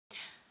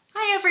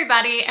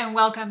everybody, and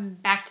welcome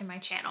back to my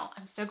channel.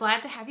 I'm so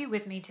glad to have you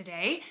with me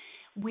today.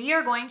 We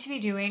are going to be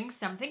doing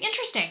something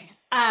interesting.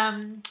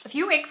 A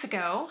few weeks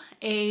ago,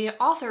 an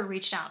author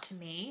reached out to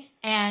me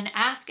and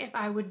asked if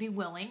I would be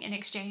willing, in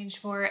exchange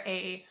for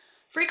a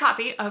free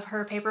copy of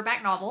her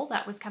paperback novel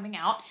that was coming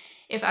out,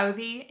 if I would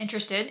be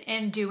interested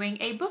in doing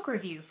a book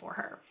review for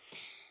her.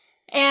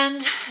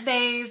 And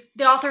the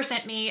author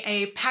sent me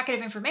a packet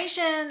of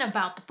information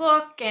about the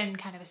book and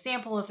kind of a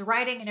sample of the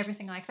writing and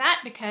everything like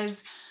that,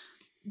 because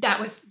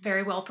that was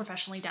very well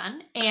professionally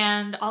done.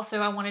 And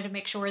also I wanted to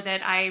make sure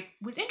that I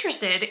was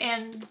interested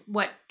in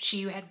what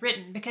she had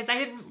written, because I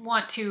didn't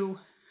want to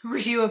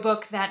review a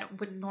book that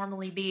would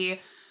normally be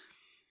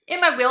in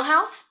my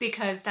wheelhouse,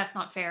 because that's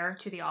not fair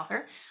to the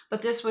author.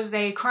 But this was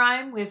a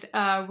crime with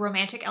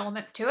romantic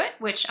elements to it,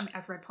 which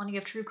I've read plenty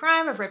of true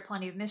crime. I've read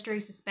plenty of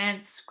mystery,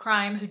 suspense,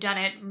 crime,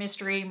 whodunit,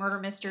 mystery, murder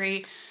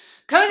mystery,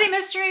 cozy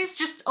mysteries,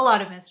 just a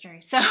lot of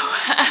mysteries. So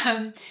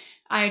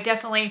I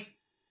definitely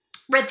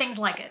read things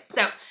like it.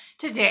 So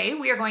today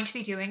we are going to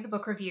be doing the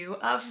book review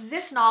of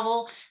this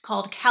novel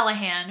called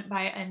Callahan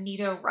by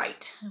Anita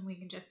Wright. And we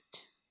can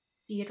just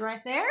see it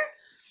right there.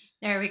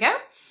 There we go.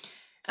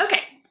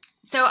 Okay,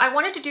 so I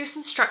wanted to do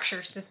some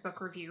structure to this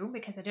book review,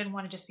 because I didn't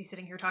want to just be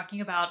sitting here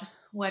talking about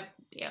what,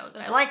 that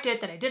I liked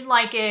it, that I didn't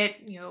like it,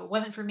 it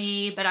wasn't for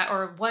me,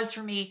 or it was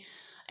for me,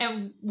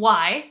 and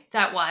why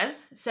that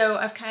was. So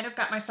I've kind of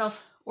got myself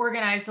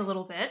organized a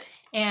little bit.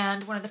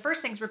 And one of the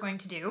first things we're going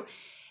to do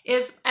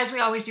is, as we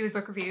always do with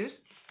book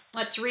reviews,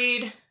 let's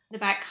read the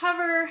back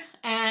cover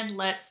and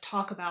let's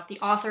talk about the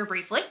author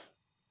briefly.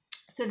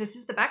 So this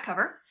is the back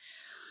cover.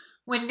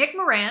 When Nick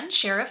Moran,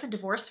 sheriff and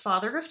divorced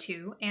father of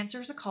two,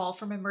 answers a call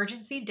from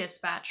emergency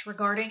dispatch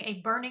regarding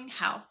a burning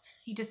house,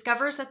 he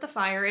discovers that the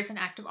fire is an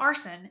act of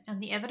arson, and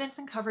the evidence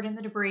uncovered in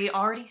the debris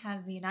already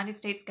has the United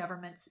States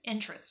government's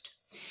interest.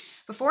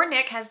 Before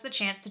Nick has the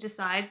chance to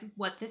decide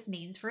what this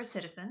means for his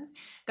citizens,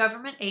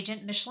 government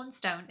agent Michelin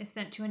Stone is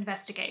sent to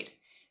investigate.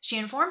 She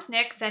informs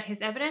Nick that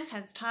his evidence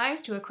has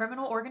ties to a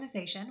criminal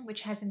organization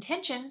which has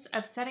intentions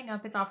of setting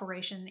up its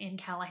operation in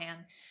Callahan,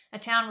 a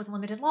town with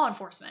limited law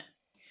enforcement.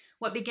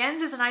 What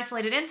begins as an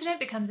isolated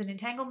incident becomes an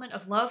entanglement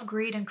of love,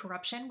 greed, and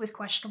corruption with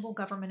questionable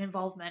government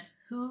involvement.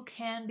 Who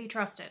can be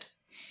trusted?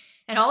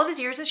 In all of his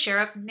years as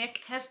sheriff,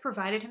 Nick has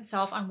prided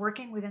himself on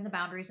working within the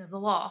boundaries of the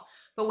law.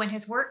 But when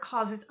his work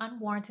causes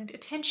unwarranted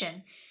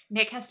attention,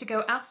 Nick has to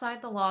go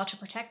outside the law to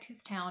protect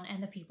his town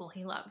and the people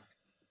he loves.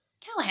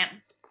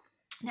 Callahan.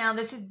 Now,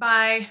 this is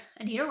by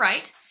Anita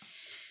Wright.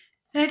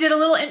 And I did a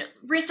little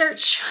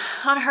research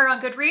on her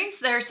on Goodreads.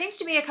 There seems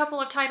to be a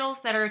couple of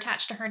titles that are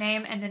attached to her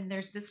name, and then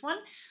there's this one,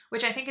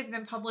 which I think has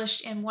been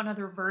published in one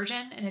other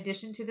version in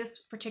addition to this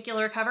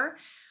particular cover.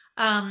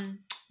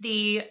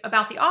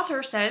 About the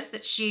author says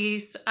that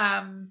she's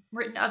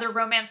written other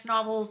romance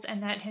novels,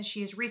 and that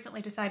she has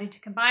recently decided to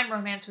combine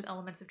romance with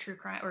elements of true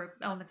crime, or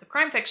elements of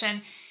crime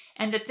fiction,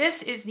 and that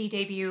this is the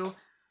debut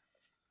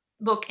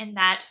book in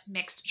that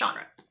mixed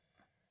genre.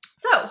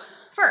 So,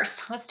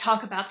 first, let's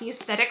talk about the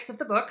aesthetics of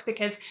the book,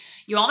 because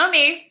you all know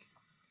me.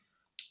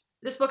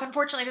 This book,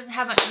 unfortunately, doesn't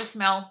have much of a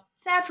smell.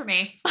 Sad for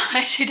me.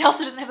 It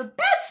also doesn't have a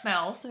bad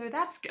smell, so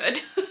that's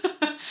good.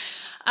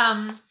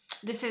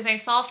 This is a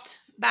soft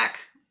back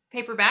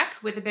paperback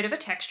with a bit of a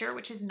texture,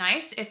 which is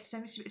nice. It's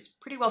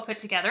pretty well put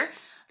together.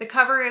 The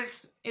cover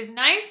is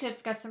nice.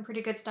 It's got some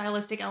pretty good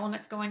stylistic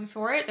elements going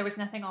for it. There was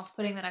nothing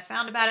off-putting that I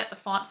found about it. The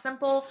font's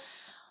simple.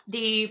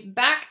 The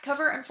back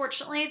cover,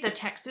 unfortunately, the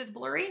text is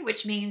blurry,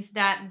 which means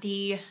that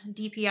the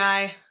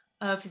DPI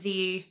of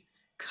the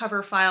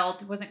cover file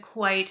wasn't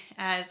quite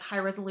as high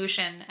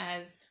resolution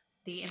as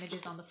the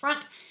images on the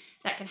front.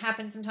 That can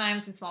happen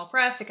sometimes in small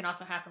press. It can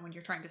also happen when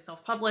you're trying to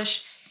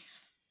self-publish.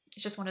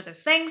 It's just one of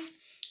those things,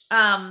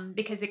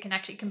 because it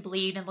can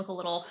bleed and look a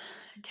little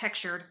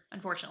textured,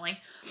 unfortunately.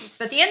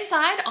 But the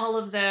inside, all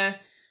of the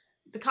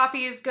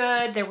copy is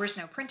good. There was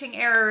no printing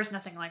errors,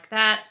 nothing like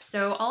that.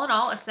 So all in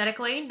all,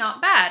 aesthetically,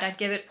 not bad. I'd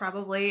give it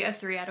probably a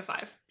 3 out of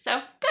 5.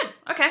 So good.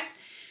 Okay.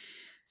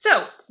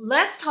 So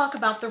let's talk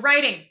about the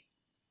writing.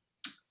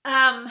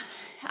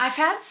 I've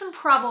had some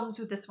problems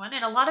with this one,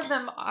 and a lot of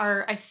them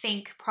are, I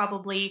think,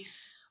 probably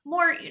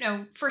more,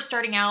 first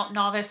starting out,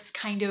 novice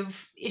kind of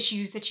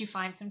issues that you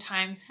find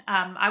sometimes.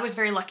 I was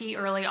very lucky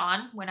early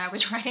on when I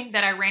was writing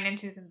that I ran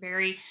into some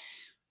very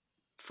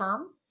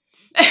firm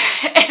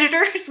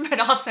editors, but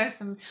also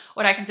some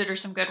what I consider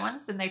some good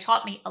ones, and they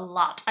taught me a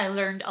lot. I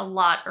learned a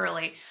lot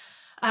early.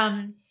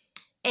 And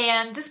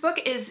this book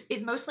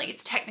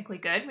it's technically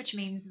good, which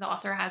means the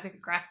author has a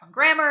good grasp on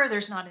grammar.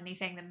 There's not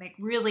anything that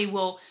really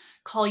will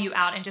call you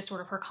out in just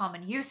sort of her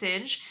common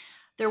usage.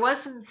 There was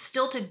some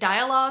stilted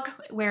dialogue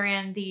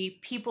wherein the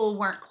people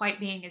weren't quite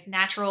being as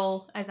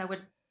natural as I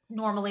would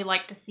normally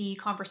like to see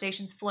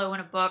conversations flow in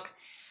a book.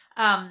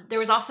 There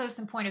was also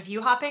some point of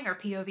view hopping, or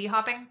POV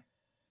hopping.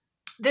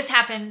 This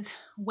happens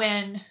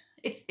when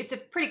it's a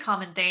pretty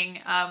common thing.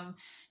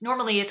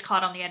 Normally it's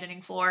caught on the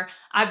editing floor.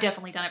 I've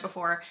definitely done it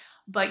before,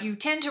 but you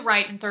tend to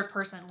write in third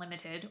person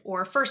limited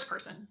or first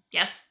person.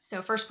 Yes,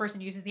 so first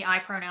person uses the I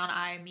pronoun,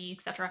 I, me,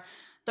 etc.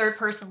 Third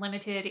person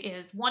limited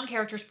is one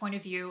character's point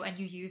of view, and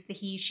you use the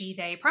he, she,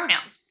 they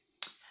pronouns.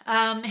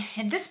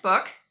 In this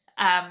book,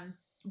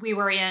 we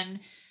were in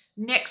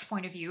Nick's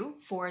point of view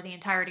for the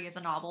entirety of the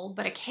novel,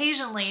 but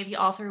occasionally the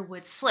author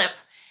would slip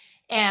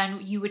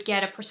and you would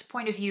get a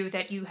point of view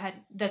that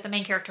the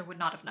main character would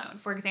not have known.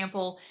 For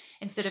example,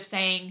 instead of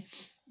saying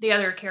the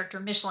other character,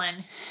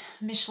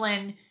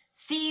 Michelin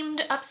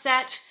seemed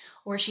upset,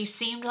 or she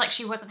seemed like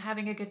she wasn't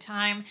having a good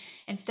time,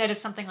 instead of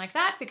something like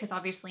that, because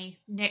obviously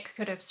Nick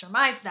could have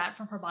surmised that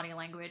from her body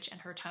language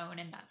and her tone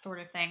and that sort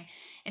of thing.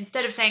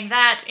 Instead of saying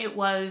that, it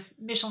was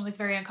Michelin was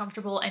very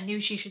uncomfortable and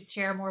knew she should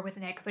share more with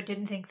Nick, but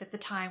didn't think that the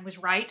time was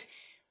right.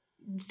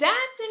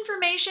 That's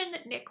information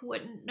that Nick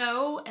wouldn't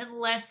know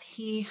unless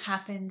he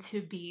happened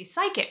to be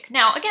psychic.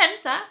 Now, again,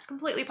 that's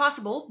completely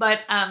possible,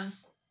 but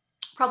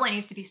probably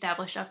needs to be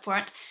established up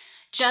front.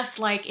 Just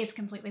like it's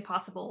completely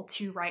possible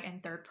to write in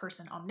third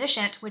person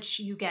omniscient, which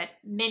you get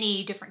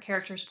many different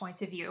characters'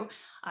 points of view.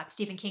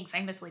 Stephen King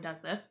famously does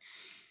this.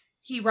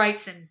 He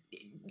writes in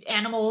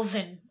animals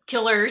and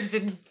killers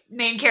and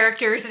main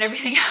characters and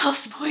everything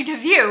else point of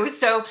view.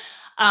 So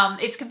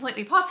it's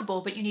completely possible,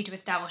 but you need to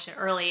establish it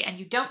early, and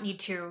you don't need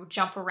to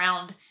jump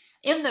around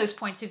in those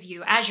points of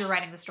view as you're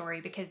writing the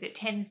story, because it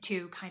tends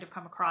to kind of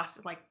come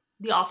across like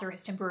the author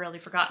has temporarily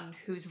forgotten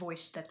whose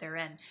voice that they're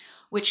in,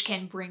 which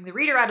can bring the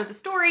reader out of the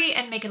story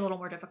and make it a little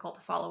more difficult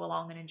to follow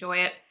along and enjoy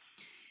it.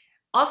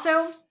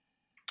 Also,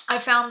 I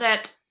found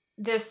that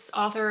this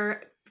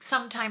author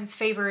sometimes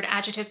favored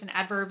adjectives and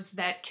adverbs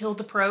that killed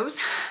the prose.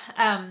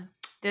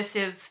 This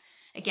is,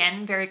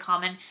 again, very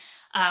common.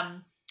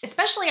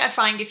 Especially I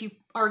find if you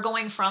are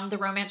going from the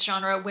romance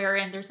genre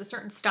wherein there's a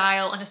certain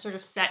style and a sort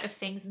of set of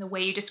things and the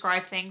way you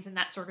describe things and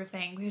that sort of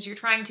thing, because you're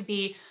trying to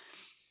be,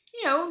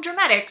 you know,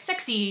 dramatic,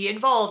 sexy,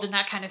 involved, and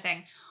that kind of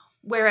thing.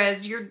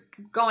 Whereas you're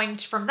going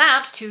from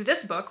that to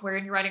this book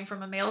wherein you're writing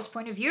from a male's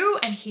point of view,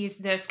 and he's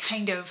this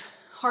kind of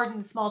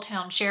hardened small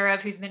town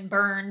sheriff who's been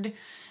burned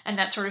and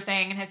that sort of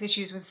thing and has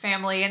issues with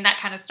family and that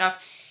kind of stuff.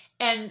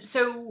 And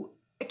so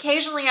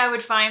occasionally I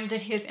would find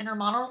that his inner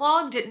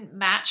monologue didn't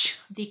match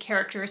the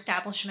character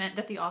establishment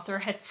that the author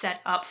had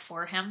set up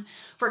for him.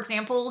 For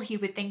example, he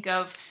would think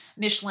of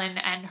Michelin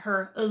and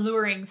her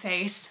alluring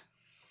face.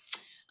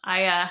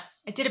 I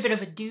did a bit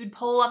of a dude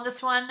poll on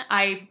this one.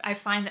 I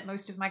find that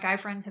most of my guy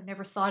friends have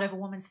never thought of a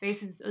woman's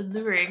face as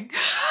alluring.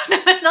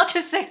 That's not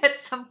to say that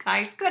some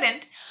guys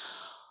couldn't.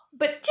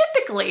 But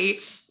typically,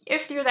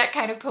 if you're that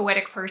kind of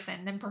poetic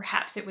person, then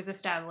perhaps it was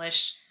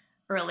established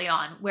early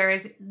on.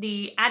 Whereas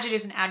the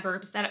adjectives and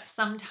adverbs that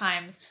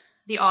sometimes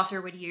the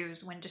author would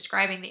use when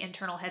describing the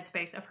internal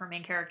headspace of her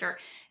main character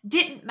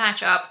didn't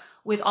match up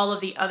with all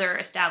of the other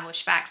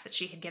established facts that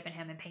she had given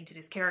him and painted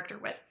his character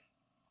with.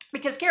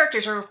 Because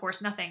characters are, of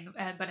course, nothing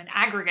but an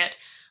aggregate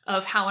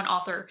of how an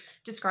author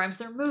describes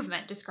their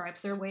movement,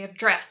 describes their way of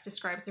dress,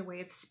 describes their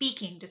way of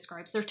speaking,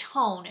 describes their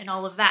tone, and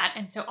all of that.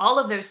 And so all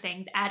of those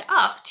things add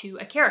up to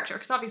a character,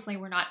 because obviously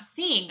we're not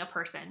seeing a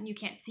person. You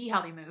can't see how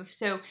they move.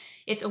 So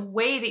it's a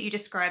way that you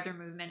describe their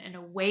movement and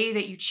a way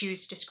that you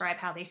choose to describe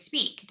how they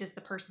speak. Does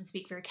the person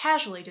speak very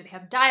casually? Do they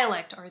have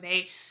dialect? Are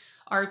they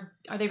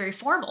very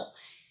formal?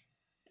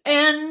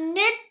 And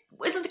Nick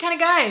isn't the kind of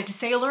guy to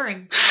say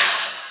alluring.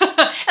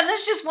 And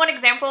that's just one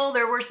example.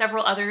 There were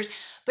several others,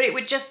 but it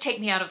would just take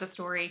me out of the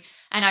story,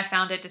 and I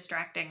found it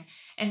distracting.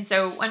 And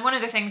one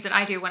of the things that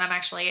I do when I'm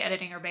actually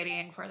editing or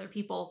betaing for other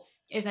people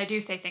is I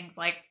do say things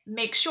like,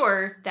 make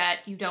sure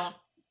that you don't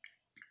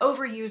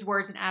overuse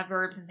words and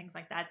adverbs and things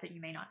like that that you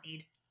may not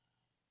need.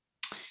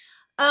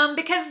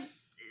 Because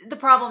the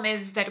problem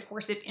is that, of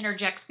course, it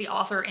interjects the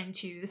author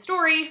into the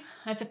story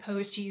as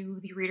opposed to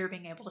the reader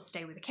being able to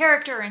stay with the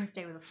character and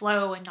stay with the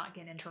flow and not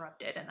get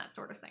interrupted and that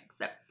sort of thing.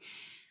 So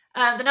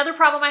another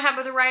problem I had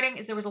with the writing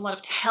is there was a lot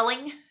of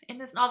telling in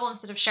this novel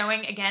instead of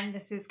showing. Again,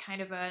 this is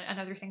kind of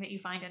another thing that you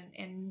find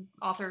in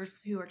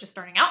authors who are just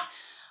starting out.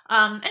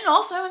 And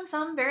also in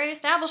some very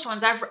established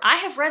ones. I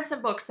have read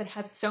some books that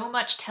have so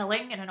much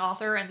telling in an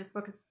author, and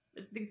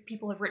these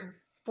people have written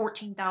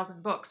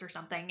 14,000 books or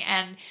something.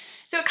 And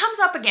so it comes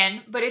up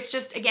again, but it's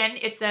just, again,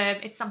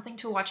 it's something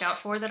to watch out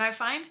for that I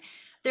find.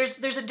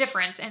 There's a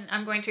difference, and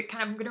I'm going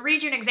to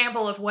read you an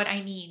example of what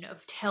I mean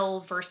of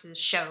tell versus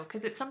show,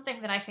 because it's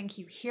something that I think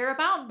you hear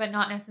about, but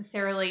not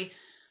necessarily,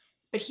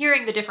 but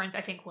hearing the difference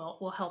I think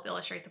will help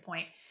illustrate the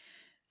point.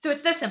 So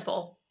it's this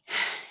simple.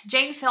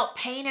 Jane felt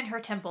pain in her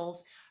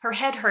temples. Her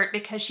head hurt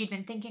because she'd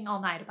been thinking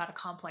all night about a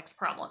complex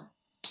problem.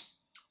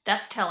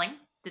 That's telling.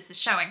 This is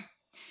showing.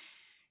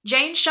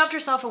 Jane shoved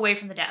herself away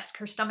from the desk.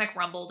 Her stomach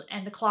rumbled,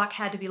 and the clock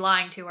had to be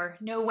lying to her.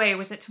 No way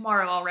was it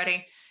tomorrow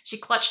already. She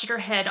clutched at her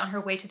head on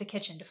her way to the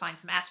kitchen to find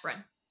some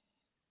aspirin.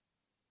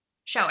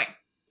 Showing.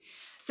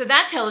 So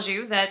that tells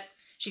you that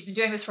she's been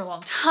doing this for a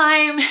long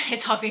time.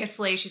 It's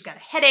obviously she's got a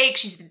headache.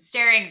 She's been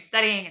staring and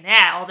studying and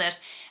all this.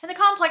 And the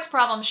complex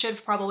problem should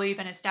have probably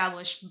been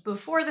established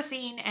before the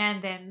scene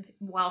and then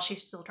while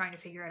she's still trying to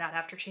figure it out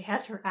after she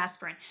has her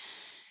aspirin.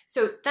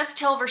 So that's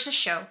tell versus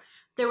show.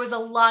 There was a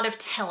lot of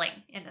telling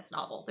in this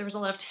novel. There was a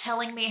lot of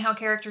telling me how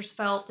characters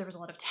felt. There was a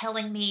lot of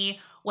telling me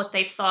what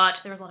they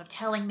thought. There was a lot of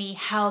telling me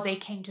how they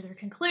came to their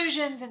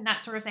conclusions and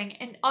that sort of thing.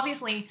 And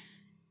obviously,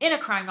 in a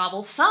crime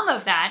novel, some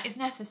of that is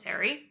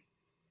necessary,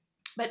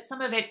 but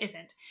some of it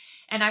isn't.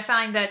 And I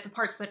find that the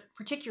parts that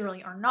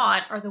particularly are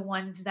not are the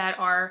ones that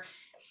are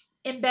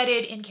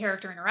embedded in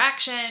character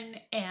interaction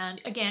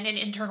and, again, in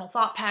internal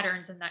thought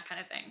patterns and that kind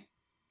of thing.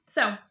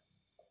 So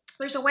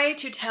there's a way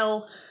to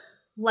tell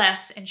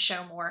less and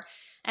show more.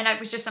 And it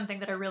was just something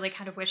that I really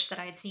kind of wish that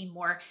I had seen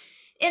more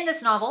in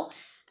this novel.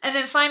 And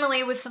then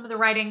finally, with some of the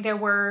writing, there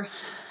were,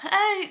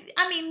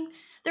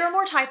 there were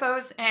more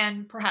typos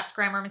and perhaps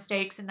grammar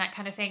mistakes and that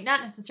kind of thing.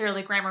 Not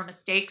necessarily grammar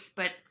mistakes,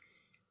 but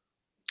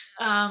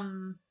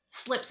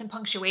slips in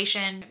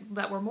punctuation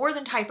that were more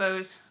than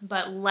typos,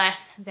 but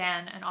less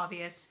than an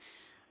obvious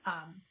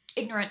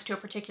ignorance to a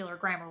particular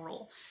grammar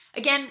rule.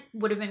 Again,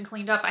 would have been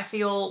cleaned up, I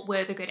feel,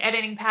 with a good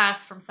editing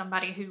pass from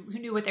somebody who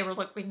knew what they were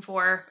looking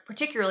for,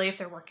 particularly if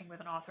they're working with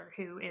an author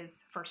who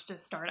is first to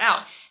start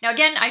out. Now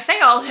again, I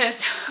say all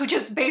this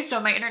just based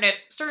on my internet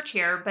search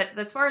here, but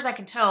as far as I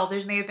can tell,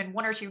 there may have been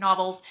 1 or 2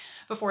 novels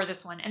before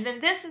this one. And then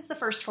this is the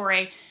first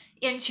foray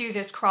into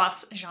this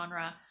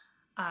cross-genre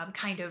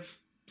kind of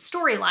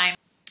storyline.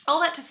 All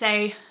that to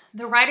say,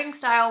 the writing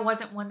style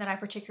wasn't one that I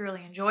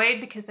particularly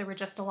enjoyed because there were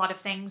just a lot of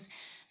things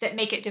that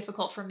make it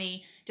difficult for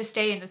me to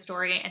stay in the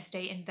story and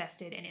stay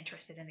invested and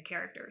interested in the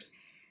characters.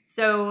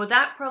 So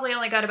that probably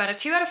only got about a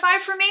 2 out of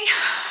 5 for me.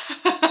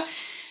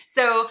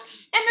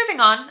 And moving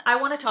on, I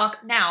want to talk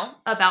now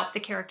about the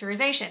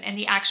characterization and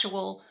the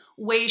actual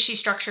way she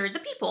structured the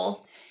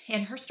people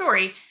in her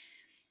story.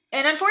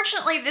 And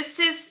unfortunately, this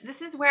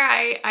is where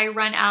I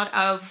run out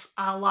of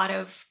a lot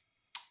of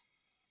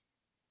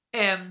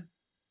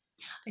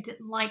I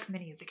didn't like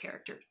many of the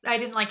characters. I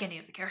didn't like any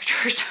of the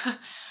characters.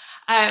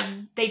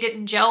 They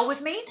didn't gel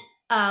with me.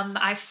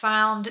 I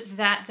found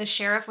that the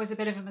sheriff was a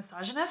bit of a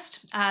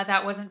misogynist.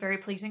 That wasn't very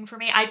pleasing for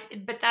me.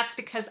 But that's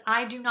because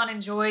I do not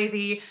enjoy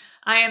the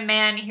I am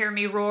man, hear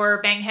me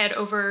roar,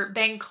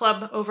 bang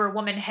club over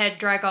woman head,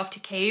 drag off to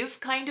cave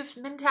kind of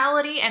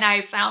mentality. And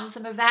I found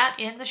some of that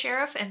in the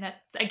sheriff. And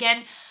that,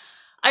 again,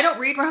 I don't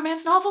read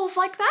romance novels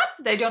like that.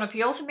 They don't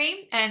appeal to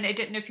me. And it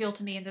didn't appeal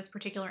to me in this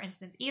particular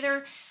instance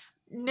either.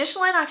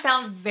 Michelin I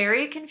found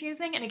very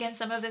confusing, and again,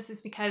 some of this is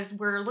because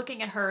we're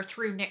looking at her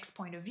through Nick's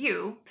point of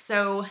view.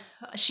 So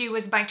she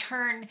was by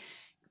turn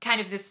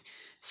kind of this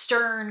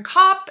stern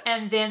cop,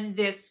 and then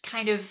this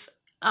kind of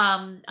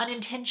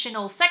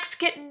unintentional sex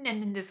kitten,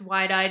 and then this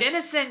wide-eyed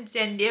innocent,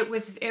 and it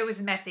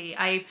was messy.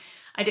 I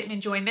didn't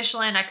enjoy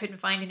Michelin. I couldn't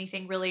find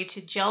anything really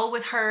to gel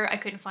with her. I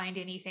couldn't find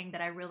anything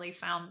that I really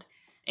found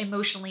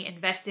emotionally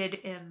invested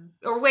in,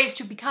 or ways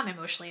to become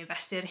emotionally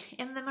invested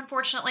in them,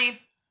 unfortunately.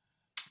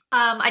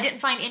 I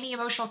didn't find any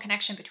emotional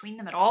connection between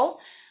them at all,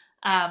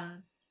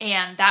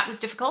 and that was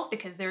difficult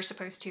because they're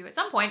supposed to, at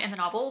some point in the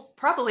novel,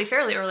 probably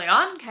fairly early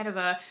on, kind of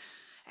a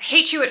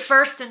hate you at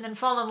first and then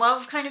fall in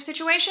love kind of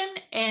situation,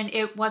 and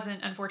it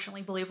wasn't,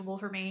 unfortunately, believable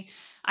for me.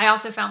 I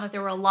also found that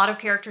there were a lot of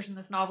characters in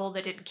this novel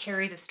that didn't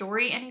carry the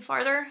story any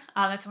farther.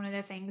 That's one of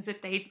the things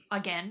that they,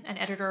 again, an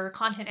editor, a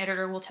content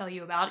editor will tell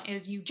you about,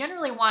 is you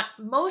generally want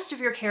most of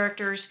your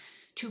characters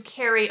to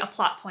carry a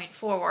plot point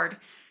forward.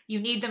 You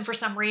need them for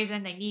some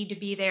reason, they need to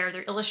be there,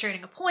 they're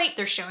illustrating a point,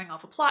 they're showing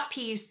off a plot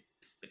piece,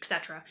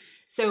 etc.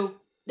 So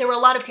there were a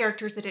lot of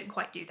characters that didn't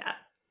quite do that.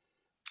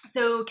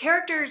 So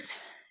characters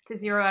to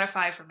 0 out of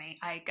 5 for me.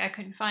 I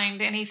couldn't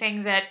find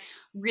anything that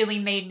really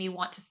made me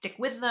want to stick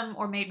with them,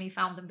 or made me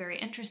found them very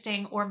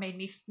interesting, or made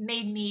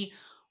me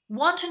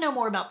want to know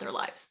more about their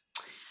lives.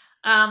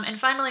 And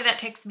finally, that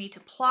takes me to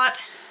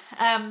plot.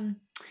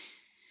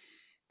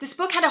 This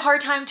book had a hard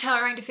time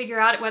trying to figure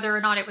out whether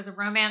or not it was a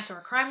romance or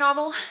a crime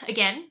novel.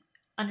 Again,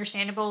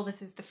 understandable.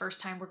 This is the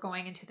first time we're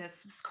going into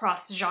this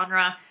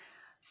cross-genre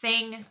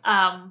thing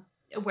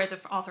where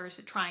the author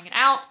is trying it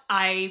out.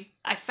 I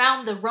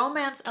found the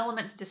romance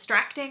elements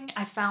distracting.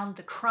 I found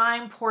the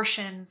crime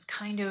portions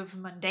kind of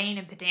mundane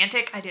and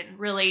pedantic. I didn't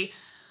really...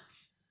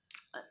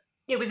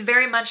 It was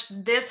very much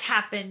this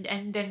happened,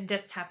 and then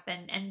this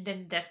happened, and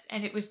then this.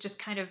 And it was just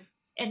kind of...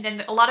 And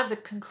then a lot of the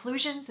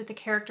conclusions that the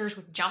characters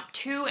would jump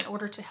to in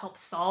order to help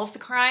solve the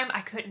crime,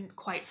 I couldn't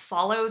quite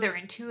follow. Their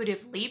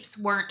intuitive leaps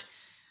weren't...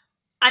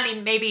 I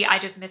mean, maybe I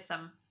just missed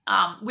them,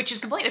 which is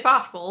completely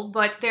possible,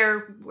 but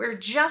there were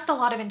just a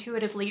lot of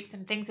intuitive leaps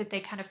and things that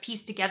they kind of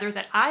pieced together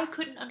that I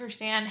couldn't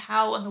understand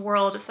how in the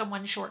world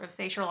someone short of,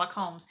 say, Sherlock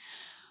Holmes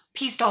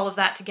pieced all of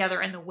that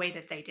together in the way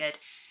that they did.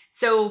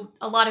 So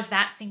a lot of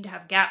that seemed to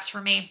have gaps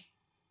for me.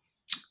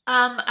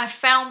 I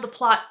found the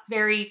plot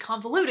very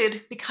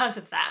convoluted because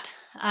of that.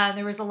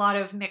 There was a lot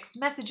of mixed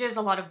messages,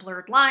 a lot of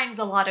blurred lines,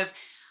 a lot of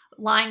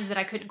lines that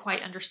I couldn't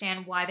quite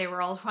understand why they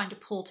were all trying to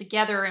pull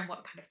together and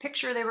what kind of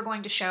picture they were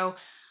going to show.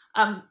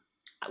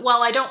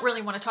 While I don't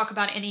really want to talk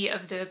about any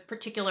of the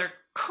particular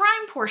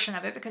crime portion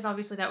of it, because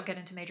obviously that would get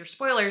into major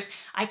spoilers,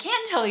 I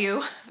can tell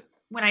you,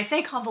 when I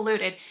say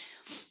convoluted,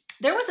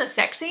 there was a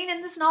sex scene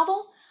in this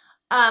novel,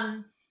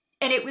 and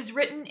it was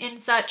written in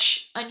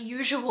such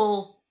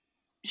unusual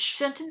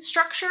sentence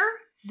structure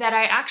that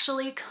I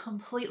actually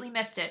completely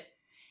missed it.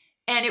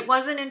 And it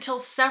wasn't until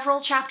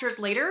several chapters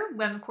later,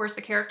 when of course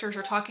the characters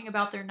are talking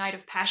about their night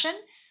of passion,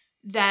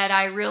 that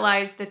I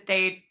realized that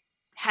they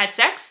had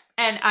sex.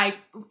 And I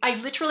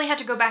literally had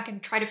to go back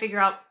and try to figure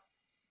out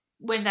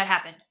when that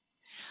happened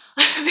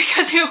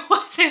because it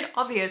wasn't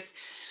obvious.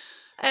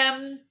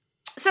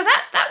 So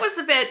that was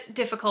a bit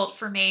difficult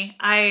for me.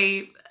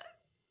 I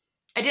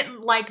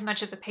didn't like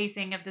much of the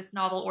pacing of this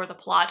novel or the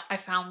plot. I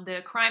found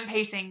the crime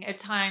pacing at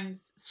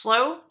times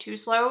slow, too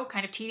slow,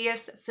 kind of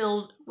tedious,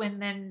 filled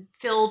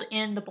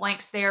in the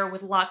blanks there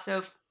with lots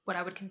of what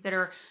I would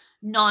consider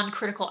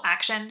non-critical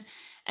action.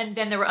 And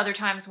then there were other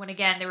times when,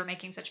 again, they were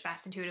making such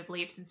fast intuitive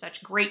leaps and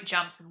such great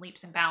jumps and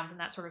leaps and bounds and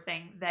that sort of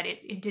thing that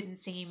it didn't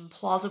seem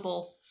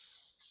plausible.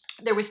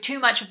 There was too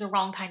much of the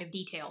wrong kind of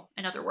detail,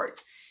 in other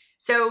words.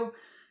 So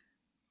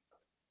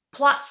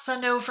plot's a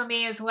no for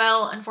me as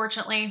well,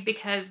 unfortunately,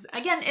 because,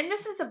 again, and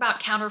this is about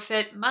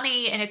counterfeit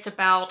money, and it's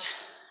about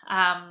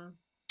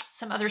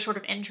some other sort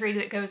of intrigue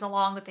that goes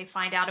along that they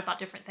find out about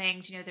different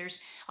things. You know,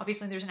 there's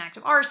an act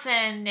of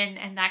arson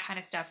and that kind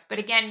of stuff. But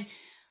again,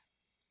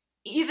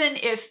 even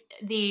if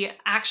the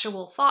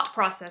actual thought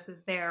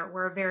processes there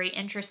were a very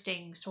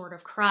interesting sort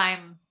of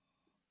crime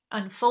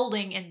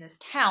unfolding in this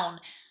town,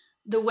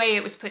 the way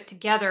it was put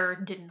together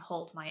didn't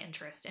hold my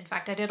interest. In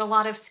fact, I did a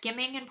lot of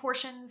skimming in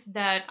portions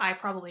that I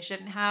probably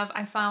shouldn't have.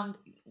 I found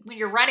when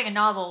you're writing a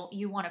novel,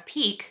 you want to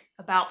peak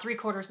about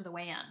 3/4 of the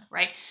way in,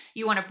 right?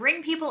 You want to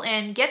bring people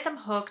in, get them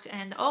hooked,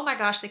 and oh my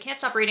gosh, they can't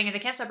stop reading and they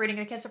can't stop reading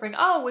and they can't stop reading.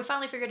 Oh, we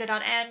finally figured it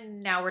out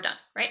and now we're done,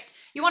 right?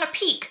 You want to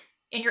peak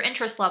in your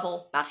interest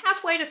level about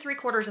halfway to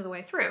 3/4 of the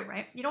way through,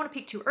 right? You don't want to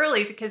peak too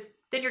early because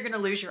then you're going to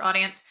lose your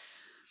audience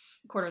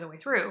a quarter of the way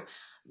through.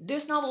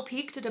 This novel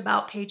peaked at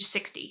about page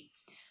 60.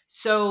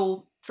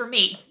 So for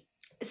me,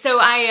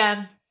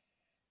 I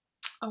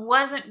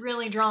wasn't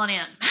really drawn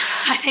in,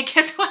 I think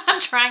is what I'm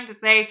trying to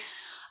say.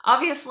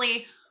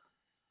 Obviously,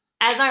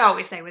 as I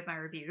always say with my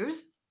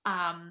reviews,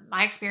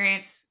 my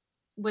experience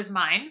was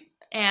mine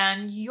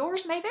and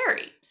yours may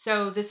vary.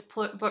 So this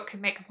book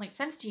could make complete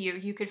sense to you.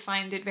 You could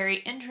find it very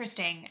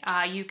interesting.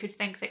 You could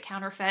think that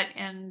counterfeit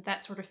and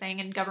that sort of thing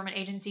and government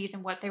agencies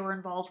and what they were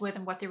involved with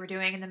and what they were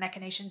doing and the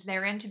machinations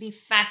therein to be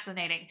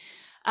fascinating.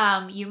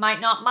 You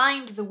might not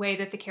mind the way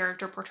that the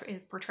character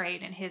is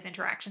portrayed in his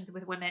interactions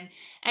with women,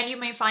 and you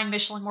may find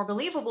Michelin more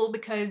believable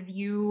because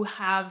you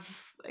have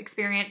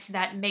experience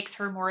that makes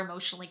her more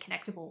emotionally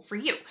connectable for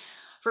you.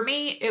 For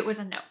me, it was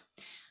a no.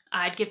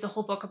 I'd give the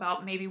whole book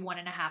about maybe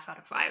 1.5 out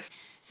of 5.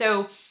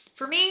 So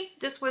for me,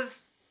 this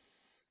was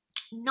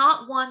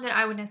not one that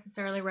I would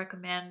necessarily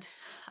recommend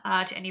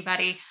to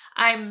anybody.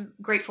 I'm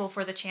grateful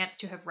for the chance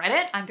to have read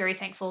it. I'm very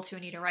thankful to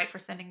Anita Wright for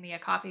sending me a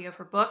copy of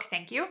her book.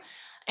 Thank you.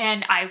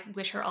 And I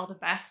wish her all the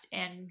best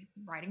in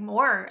writing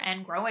more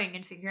and growing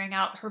and figuring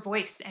out her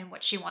voice and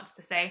what she wants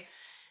to say.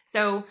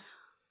 So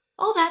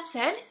all that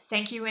said,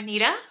 thank you,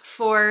 Anita,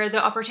 for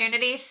the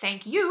opportunity.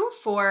 Thank you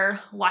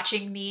for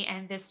watching me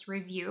and this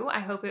review.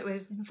 I hope it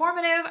was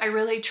informative. I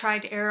really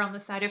tried to err on the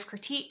side of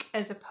critique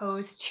as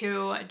opposed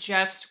to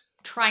just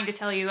trying to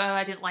tell you, oh,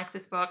 I didn't like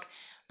this book,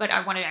 but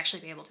I wanted to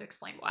actually be able to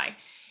explain why.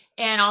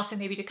 And also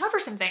maybe to cover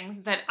some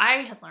things that I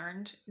had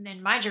learned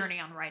in my journey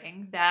on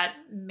writing that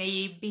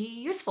may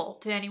be useful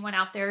to anyone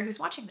out there who's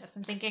watching this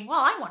and thinking, well,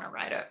 I want to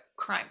write a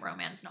crime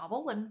romance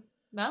novel. And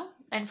well,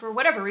 and for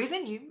whatever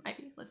reason, you might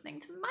be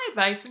listening to my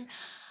advice, and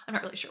I'm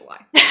not really sure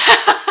why.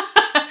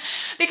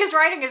 Because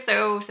writing is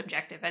so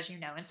subjective, as you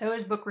know, and so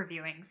is book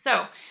reviewing.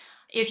 So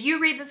if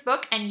you read this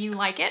book and you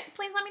like it,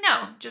 please let me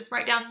know. Just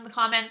write down in the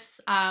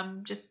comments,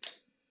 just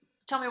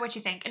tell me what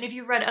you think. And if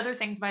you've read other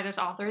things by this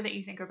author that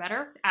you think are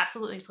better,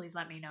 absolutely please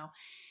let me know.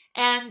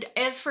 And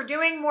as for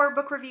doing more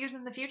book reviews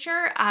in the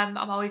future, I'm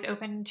always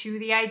open to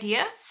the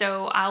idea.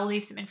 So I'll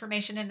leave some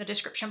information in the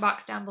description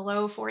box down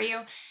below for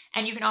you.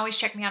 And you can always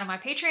check me out on my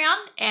Patreon.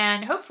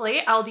 And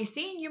hopefully I'll be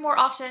seeing you more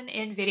often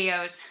in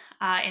videos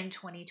in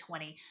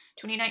 2020.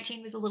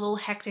 2019 was a little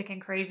hectic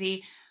and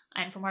crazy.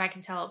 And from what I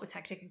can tell, it was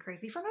hectic and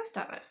crazy for most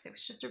of us. It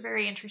was just a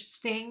very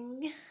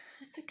interesting,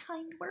 that's a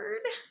kind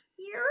word,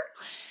 year.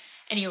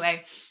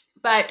 Anyway,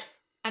 but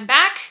I'm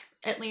back,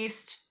 at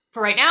least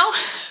for right now,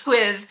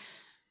 with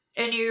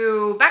a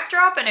new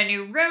backdrop and a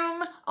new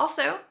room,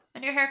 also a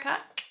new haircut,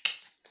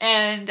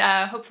 and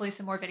hopefully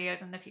some more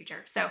videos in the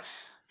future. So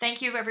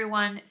thank you,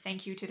 everyone.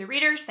 Thank you to the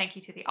readers. Thank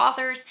you to the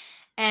authors.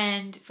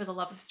 And for the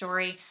love of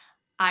story,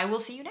 I will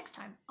see you next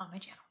time on my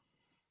channel.